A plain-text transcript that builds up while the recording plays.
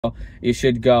You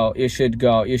should go. You should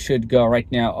go. You should go right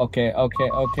now. Okay.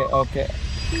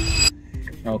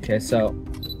 Okay, so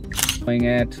doing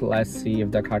it. Let's see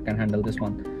if the car can handle this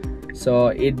one. So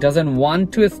it doesn't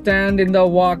want to stand in the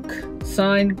walk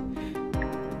sign,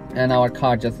 and our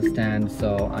car just stands.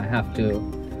 So I have to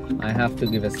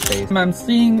give it space. I'm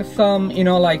seeing some,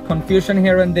 like confusion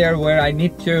here and there where I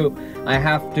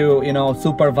have to,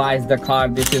 supervise the car.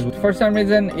 This is, for some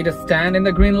reason, it is stand in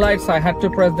the green light, so I had to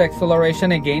press the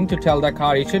acceleration again to tell the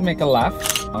car it should make a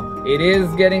left. It is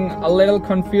getting a little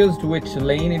confused which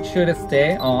lane it should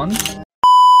stay on.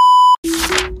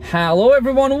 Hello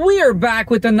everyone, we are back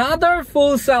with another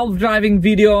full self-driving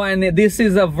video, and this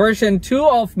is a version 2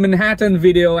 of Manhattan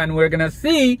video, and we're gonna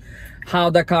see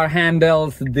how the car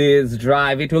handles this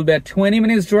drive. It will be a 20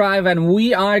 minutes drive, and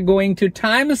we are going to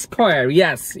Times Square.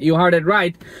 Yes, you heard it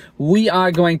right. We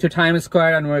are going to Times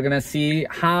Square, and we're gonna see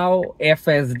how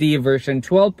FSD version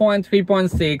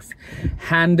 12.3.6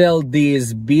 handle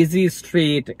this busy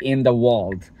street in the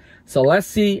world. So let's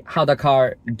see how the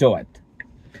car do it.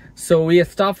 So we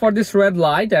stop for this red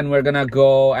light, and we're gonna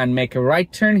go and make a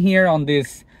right turn here on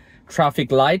this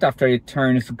traffic light after it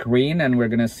turns green, and we're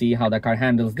gonna see how the car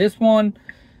handles this one.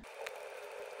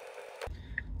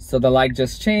 So the light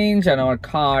just changed and our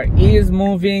car is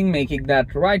moving, making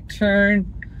that right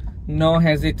turn. No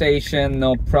hesitation,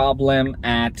 no problem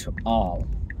at all.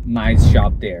 Nice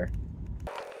job there.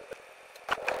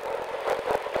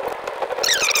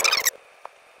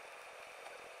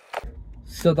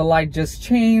 So the light just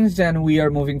changed and we are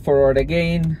moving forward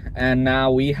again, and now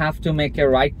we have to make a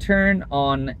right turn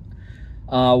on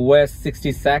West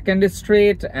 62nd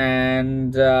Street,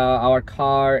 and our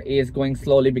car is going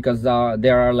slowly because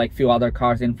there are like few other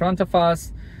cars in front of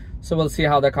us. So we'll see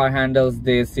how the car handles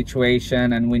this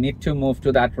situation, and we need to move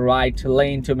to that right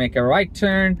lane to make a right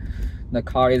turn. The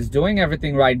car is doing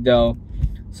everything right though,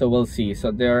 so we'll see.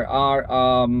 So there are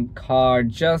car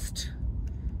just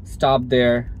stopped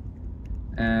there,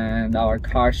 and our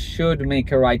car should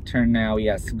make a right turn now.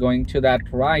 Yes, going to that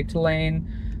right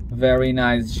lane. Very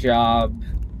nice job.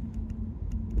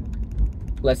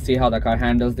 Let's see how the car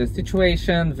handles this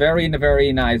situation. Very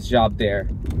nice job there.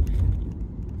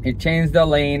 It changed the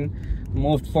lane,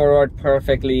 moved forward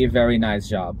perfectly. Very nice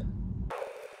job.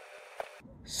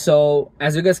 So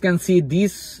as you guys can see,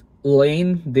 this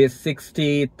lane, this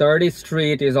 60-30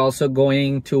 street is also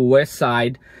going to west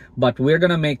side, but we're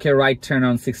gonna make a right turn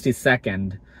on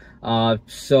 62nd.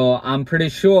 So I'm pretty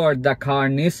sure the car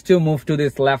needs to move to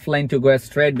this left lane to go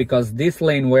straight, because this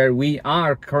lane where we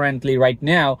are currently right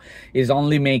now is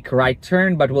only make right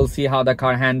turn. But we'll see how the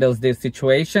car handles this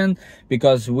situation,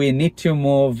 because we need to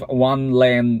move one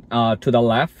lane to the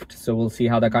left. So we'll see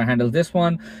how the car handles this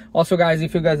one. Also guys,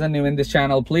 if you guys are new in this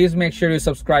channel, please make sure you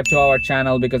subscribe to our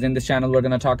channel, because in this channel we're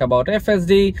going to talk about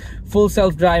FSD, full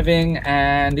self-driving,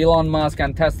 and Elon Musk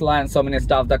and Tesla and so many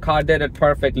stuff. The car did it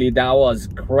perfectly. That was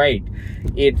great.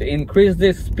 It increased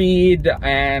the speed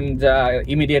and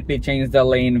immediately changed the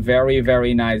lane.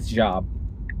 Very nice job.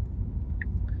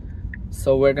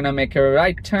 So we're gonna make a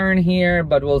right turn here,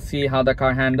 but we'll see how the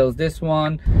car handles this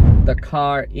one. The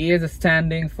car is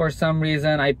standing for some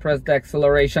reason. I pressed the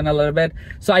acceleration a little bit.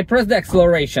 So I pressed the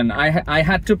acceleration. I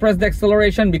had to press the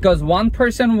acceleration because one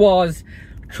person was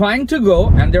trying to go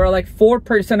and there are like 4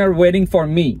 person are waiting for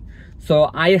me.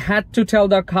 So I had to tell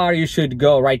the car you should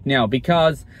go right now,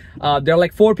 because there are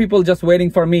like 4 people just waiting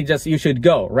for me, just you should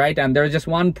go, right? And there's just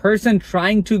one person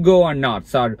trying to go or not.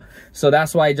 So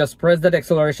that's why I just pressed that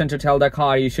acceleration to tell the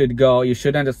car you should go. You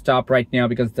shouldn't stop right now,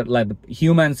 because the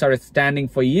humans are standing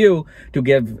for you to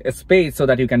give a space so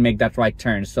that you can make that right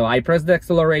turn. So I pressed the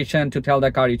acceleration to tell the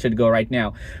car you should go right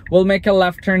now. We'll make a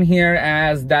left turn here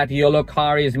as that yellow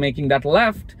car is making that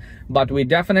left. But we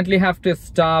definitely have to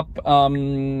stop.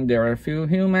 There are a few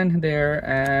humans there,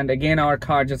 and again our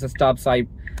car just stopped, so I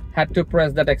had to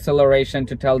press that acceleration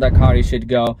to tell the car you should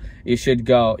go. You should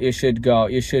go. You should go.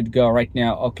 You should go right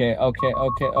now. Okay.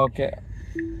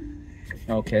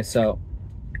 So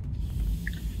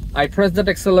I pressed that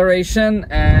acceleration,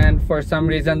 and for some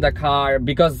reason the car,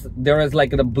 because there is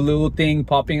like the blue thing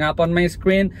popping up on my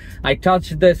screen, I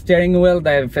touched the steering wheel.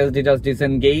 The FSD does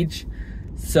disengage.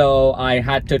 So I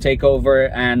had to take over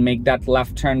and make that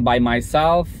left turn by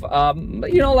myself.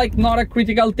 Like not a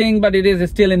critical thing, but it is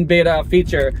still in beta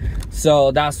feature. So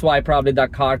that's why probably the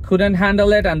car couldn't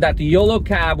handle it. And that yellow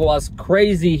cab was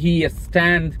crazy. He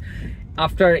stand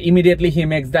after immediately he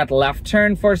makes that left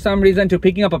turn for some reason to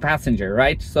picking up a passenger,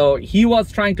 right? So he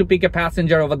was trying to pick a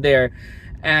passenger over there,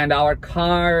 and our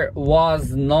car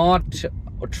was not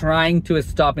trying to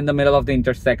stop in the middle of the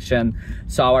intersection.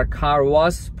 So our car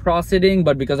was proceeding,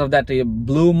 but because of that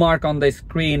blue mark on the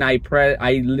screen, I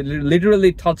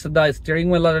literally touched the steering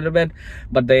wheel a little bit,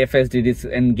 but the FSD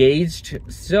disengaged.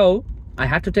 So I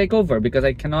had to take over because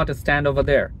I cannot stand over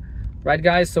there. Right,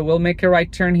 guys? So we'll make a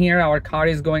right turn here. Our car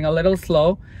is going a little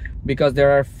slow because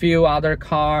there are a few other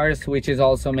cars which is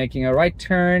also making a right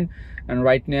turn. And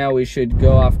right now we should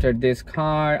go after this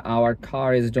car. Our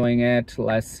car is doing it.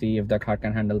 Let's see if the car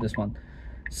can handle this one.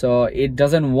 So it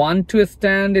doesn't want to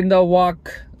stand in the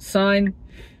walk sign,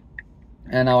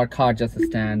 and our car just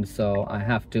stands. So I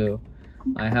have to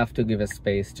give a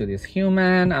space to this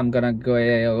human. I'm gonna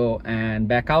go and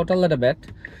back out a little bit.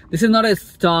 This is not a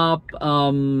stop.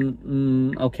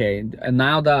 Okay, and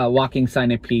now the walking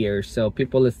sign appears, so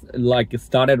people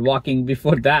started walking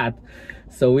before that.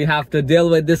 So we have to deal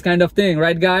with this kind of thing,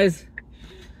 right, guys?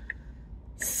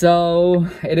 So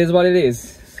it is what it is.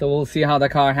 So we'll see how the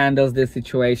car handles this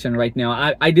situation right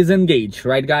now. I disengage,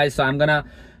 right, guys? So I'm gonna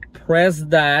press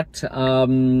that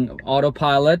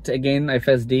autopilot again,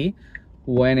 FSD,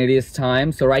 when it is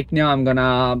time. So right now I'm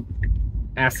gonna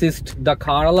assist the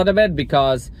car a little bit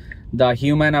because the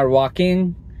human are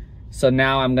walking. So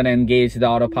now I'm gonna engage the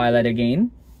autopilot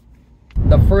again.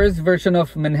 The first version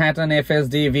of Manhattan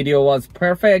FSD video was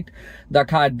perfect. The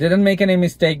car didn't make any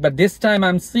mistake, but this time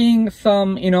I'm seeing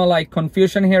some, like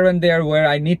confusion here and there where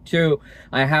I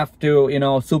have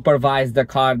to, supervise the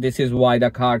car. This is why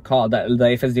the car called, the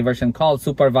FSD version called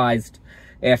supervised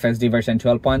FSD version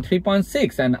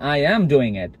 12.3.6, and I am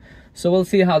doing it. So we'll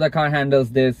see how the car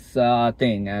handles this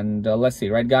thing, and let's see,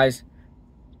 right, guys?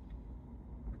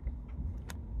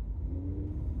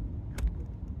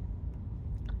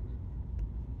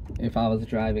 If I was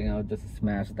driving, I would just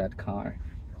smash that car.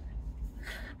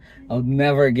 I would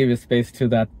never give you space to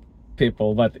that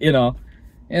people, but have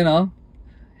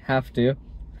to.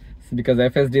 It's because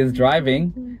FSD is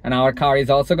driving, and our car is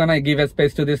also gonna give a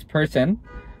space to this person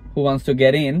who wants to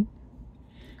get in.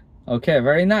 Okay,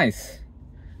 very nice.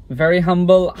 Very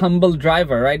humble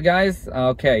driver, right, guys?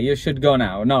 Okay, you should go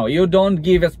now. No, you don't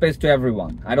give a space to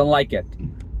everyone. I don't like it.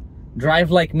 Drive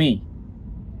like me.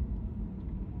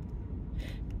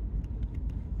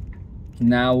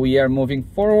 Now we are moving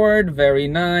forward. Very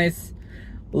nice.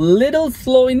 Little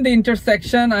slow in the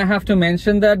intersection. I have to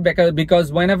mention that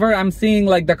because whenever I'm seeing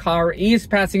like the car is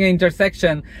passing an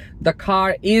intersection, the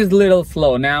car is little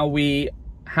slow. Now we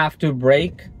have to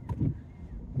brake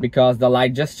because the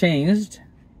light just changed.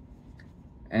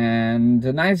 And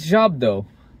nice job though.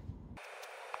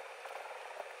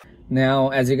 Now,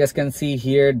 as you guys can see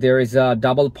here, there is a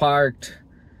double parked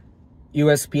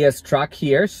USPS truck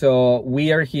here. So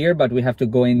we are here, but we have to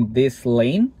go in this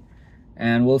lane,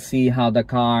 and we'll see how the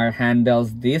car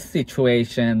handles this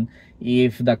situation,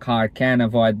 if the car can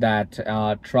avoid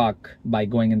that truck by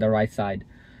going in the right side.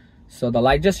 So the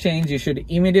light just changed. You should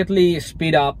immediately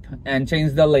speed up and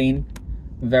change the lane.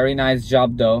 Very nice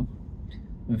job though.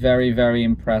 Very, very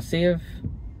impressive.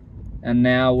 And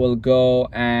now we'll go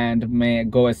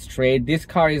and go straight. This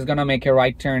car is gonna make a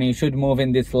right turn. You should move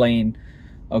in this lane.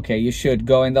 Okay, you should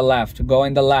go in the left. Go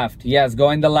in the left. Yes, go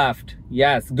in the left.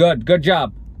 Yes, good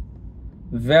job.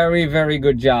 Very, very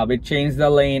good job. It changed the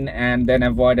lane and then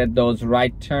avoided those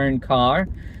right turn car,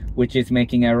 which is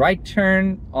making a right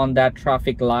turn on that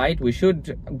traffic light. We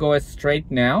should go straight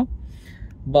now,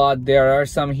 but there are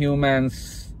some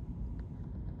humans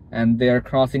and they're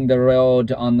crossing the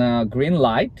road on a green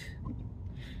light.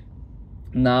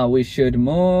 Now we should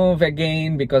move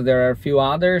again because there are a few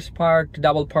others parked,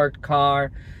 double parked car.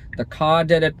 The car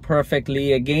did it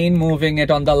perfectly. Again, moving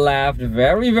it on the left.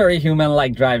 Very, very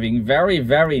human-like driving. Very,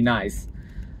 very nice.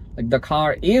 Like the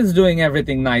car is doing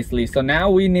everything nicely. So now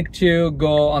we need to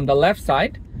go on the left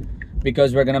side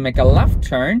because we're gonna make a left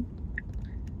turn.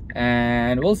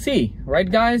 And we'll see, right,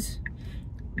 guys?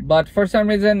 But for some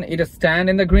reason, it is stand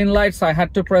in the green light. So I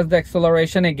had to press the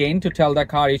acceleration again to tell the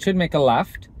car it should make a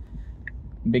left.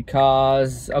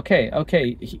 Because okay,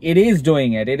 it is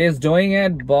doing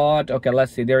it, but okay,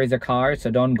 let's see. There is a car,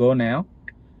 so don't go now.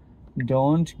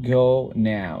 Don't go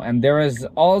now. And there is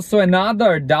also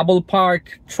another double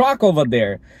park truck over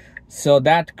there, so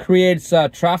that creates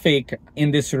traffic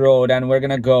in this road, and we're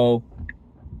gonna go.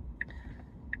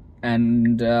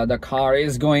 And the car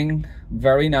is going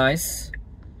very nice,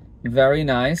 very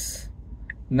nice.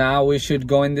 Now we should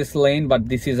go in this lane, but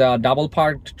this is a double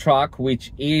parked truck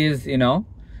which is,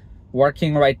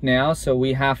 working right now, so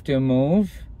we have to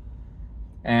move.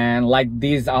 And like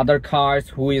these other cars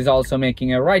who is also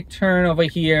making a right turn over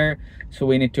here, so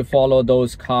we need to follow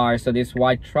those cars. So this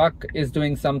white truck is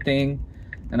doing something,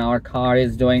 and our car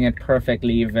is doing it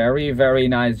perfectly. Very, very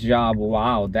nice job.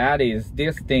 Wow,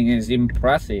 this thing is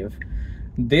impressive.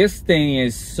 This thing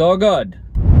is so good.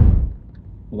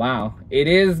 Wow, it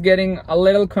is getting a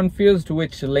little confused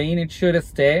which lane it should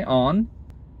stay on.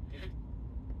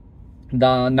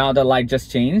 Now the light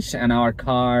just changed and our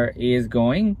car is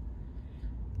going.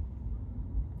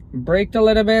 Braked a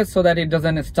little bit so that it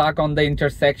doesn't stuck on the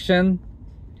intersection,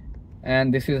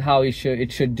 and this is how it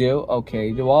should do.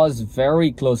 Okay, it was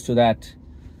very close to that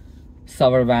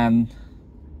Suburban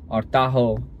or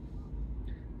Tahoe,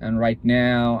 and right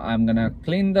now I'm gonna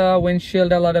clean the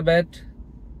windshield a little bit.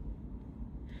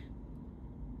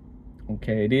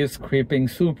 Okay, it is creeping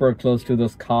super close to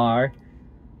this car.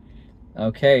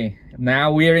 Okay,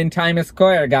 now we're in Times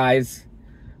Square, guys.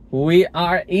 We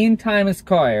are in Times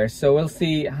Square, so we'll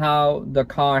see how the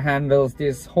car handles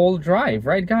this whole drive,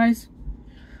 right guys?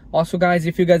 Also guys,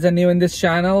 if you guys are new in this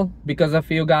channel, because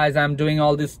of you guys I'm doing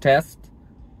all this tests.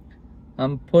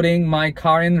 I'm putting my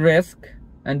car in risk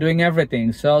and doing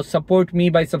everything, so support me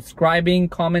by subscribing,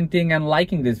 commenting and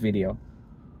liking this video.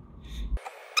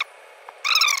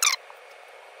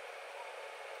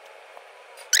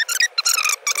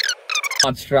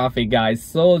 Much traffic, guys.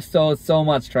 So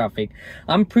much traffic.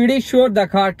 I'm pretty sure the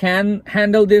car can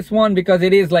handle this one because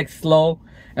it is like slow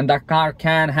and the car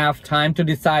can have time to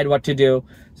decide what to do.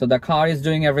 So the car is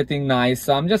doing everything nice.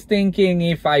 So I'm just thinking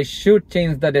if I should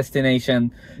change the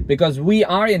destination, because we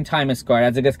are in Times Square,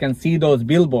 as you guys can see those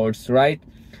billboards, right?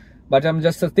 But I'm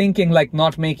just thinking like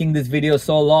not making this video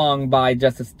so long by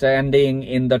just standing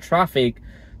in the traffic.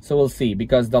 So we'll see,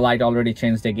 because the light already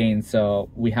changed again, so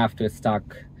we have to stuck.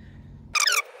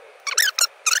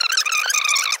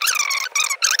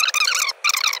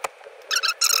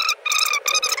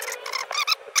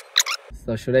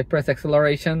 So should I press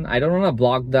acceleration? I don't want to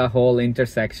block the whole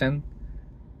intersection.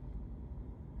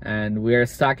 And we're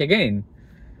stuck again.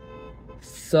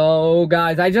 So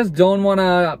guys, I just don't want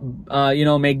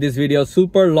to make this video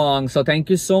super long. So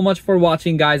thank you so much for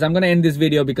watching, guys. I'm gonna end this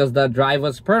video because the drive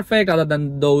was perfect, other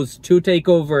than those two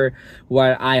takeover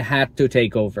where I had to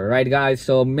take over, right guys?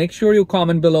 So make sure you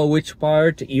comment below which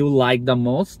part you like the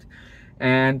most.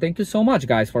 And thank you so much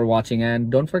guys for watching, and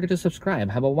don't forget to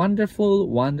subscribe. Have a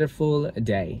wonderful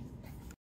day.